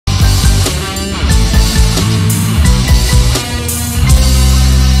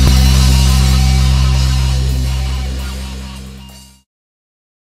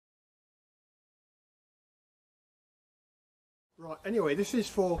Right, anyway, this is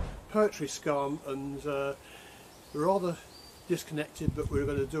for Poetry Scum, and we're rather disconnected, but we're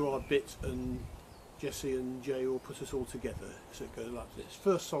going to do our bit, and Jesse and Jay will put us all together. So it goes like this.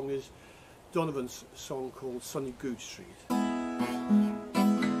 First song is Donovan's song called Sunny Good Street.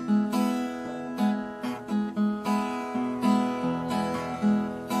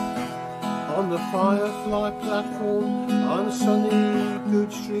 On the Firefly platform on sunny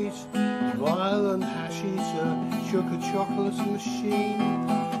Good Street, violent hash eater shook a chocolate machine,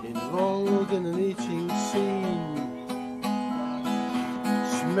 involved in an eating scene,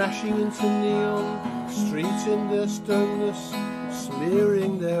 smashing into neon streets in their stoneness,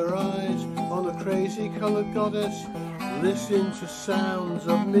 smearing their eyes on a crazy coloured goddess. Listen to sounds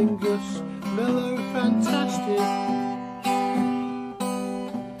of Mingus, mellow, fantastic.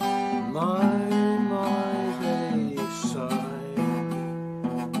 They sigh.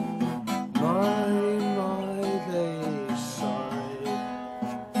 They sigh.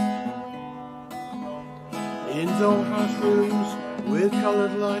 In dollhouse rooms with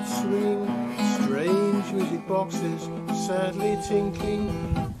coloured lights swinging, strange music boxes sadly tinkling,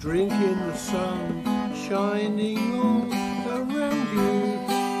 drink in the sun shining all around you.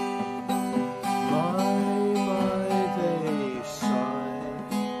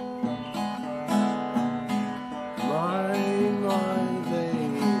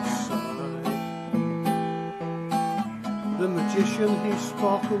 The magician, he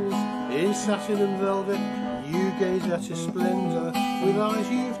sparkles in satin and velvet. You gaze at his splendour with eyes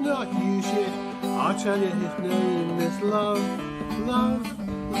you've not used yet. I tell you, his name is love, love,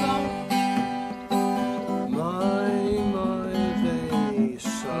 love. They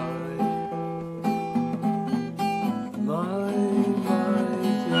sigh. They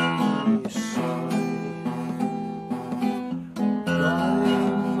sigh.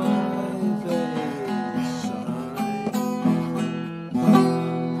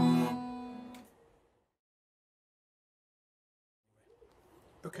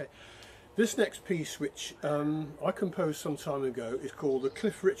 Okay, this next piece, which I composed some time ago, is called The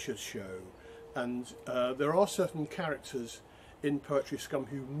Cliff Richard Show, and there are certain characters in Poetry Scum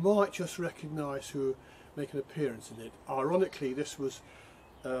who might just recognise who make an appearance in it. Ironically, this was,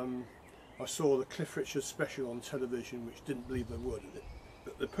 I saw the Cliff Richard special on television, which didn't believe a word of it,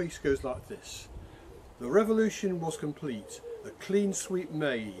 but the piece goes like this. The revolution was complete, a clean sweep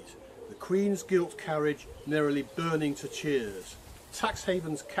made, the Queen's gilt carriage merrily burning to cheers. Tax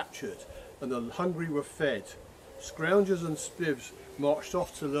havens captured, and the hungry were fed. Scroungers and spivs marched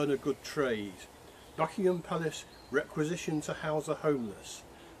off to learn a good trade. Buckingham Palace requisitioned to house the homeless,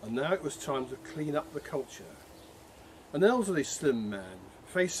 and now it was time to clean up the culture. An elderly slim man,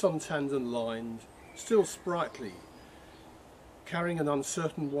 face suntanned and lined, still sprightly, carrying an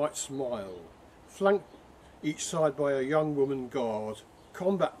uncertain white smile, flanked each side by a young woman guard,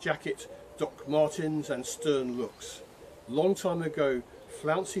 combat jacket, Doc Martens and stern looks. Long time ago,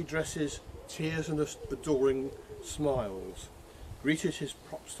 flouncy dresses, tears and adoring smiles greeted his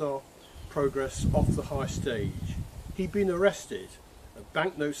pop star progress off the high stage. He'd been arrested, a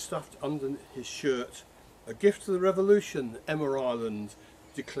banknote stuffed under his shirt, a gift to the revolution, Emma Ireland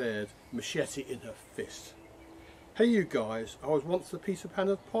declared, machete in her fist. Hey you guys, I was once the Peter Pan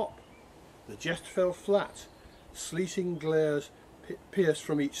of pop. The jest fell flat, sleeting glares pierced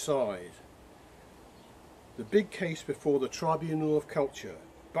from each side. The big case before the Tribunal of Culture,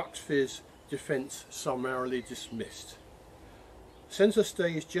 Bucks Fizz defence summarily dismissed. Centre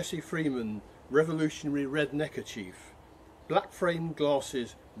stage Jesse Freeman, revolutionary red neckerchief, black framed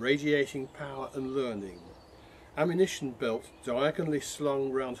glasses radiating power and learning, ammunition belt diagonally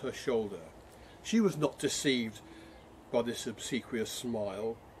slung round her shoulder. She was not deceived by this obsequious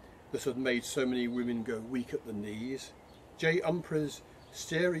smile that had made so many women go weak at the knees. J. Umpre's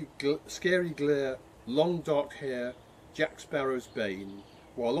scary glare, long dark hair, Jack Sparrow's bane,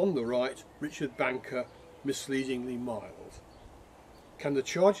 while on the right, Richard Banker, misleadingly mild. Can the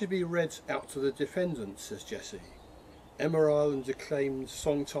charges be read out to the defendant, says Jesse. Emma Ireland declaimed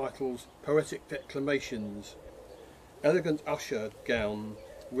song titles, poetic declamations, elegant usher gown,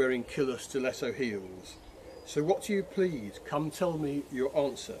 wearing killer stiletto heels. So what do you plead? Come tell me your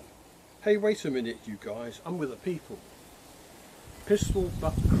answer. Hey, wait a minute, you guys, I'm with the people. Pistol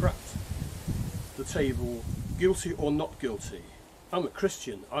butt cracked the table, guilty or not guilty. I'm a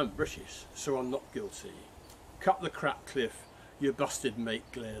Christian, I'm British, so I'm not guilty. Cut the crap, Cliff, you busted mate,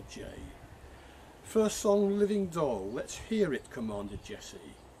 glared Jay. First song, Living Doll, let's hear it, commanded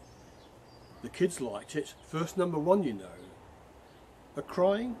Jesse. The kids liked it, first #1, you know. A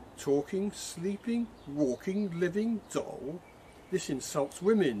crying, talking, sleeping, walking, living doll? This insults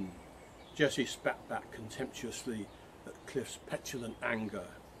women. Jesse spat back contemptuously at Cliff's petulant anger.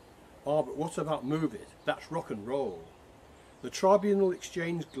 Ah, but what about Move It? That's rock and roll. The tribunal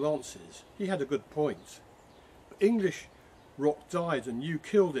exchanged glances. He had a good point. English rock died and you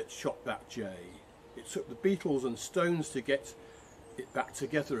killed it, shot back Jay. It took the Beatles and Stones to get it back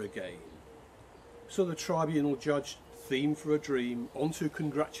together again. So the tribunal judged Theme for a Dream onto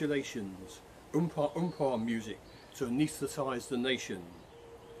Congratulations, umpire music to anaesthetise the nation.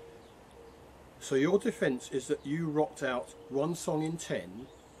 So your defence is that you rocked out one song in 10,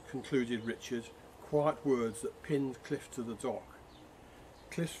 concluded Richard, quiet words that pinned Cliff to the dock.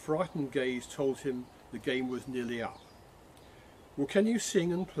 Cliff's frightened gaze told him the game was nearly up. Well, can you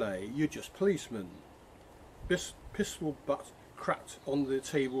sing and play? You're just policemen. Pistol butt cracked on the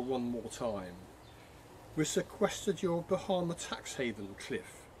table one more time. We sequestered your Bahama tax haven,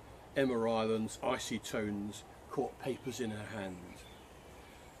 Cliff. Emma Island's icy tones caught papers in her hand.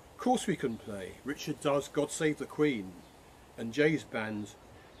 Of course we can play. Richard does God Save the Queen. And Jay's band,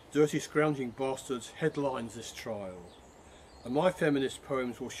 Dirty Scrounging Bastards, headlines this trial. And my feminist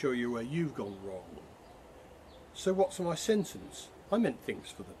poems will show you where you've gone wrong. So what's my sentence? I meant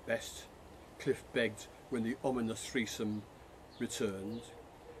things for the best, Cliff begged when the ominous threesome returned.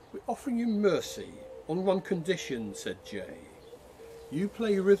 We're offering you mercy on one condition, said Jay. You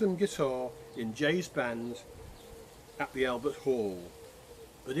play rhythm guitar in Jay's band at the Albert Hall.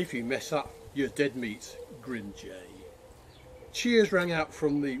 But if you mess up, you're dead meat, grinned Jay. Cheers rang out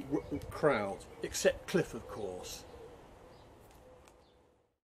from the crowd, except Cliff, of course.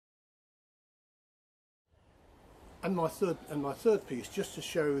 And my third piece, just to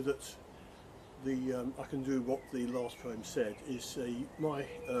show that I can do what the last poem said, is my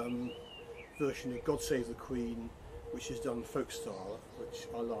version of God Save the Queen, which is done folk style, which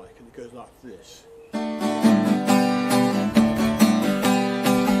I like, and it goes like this.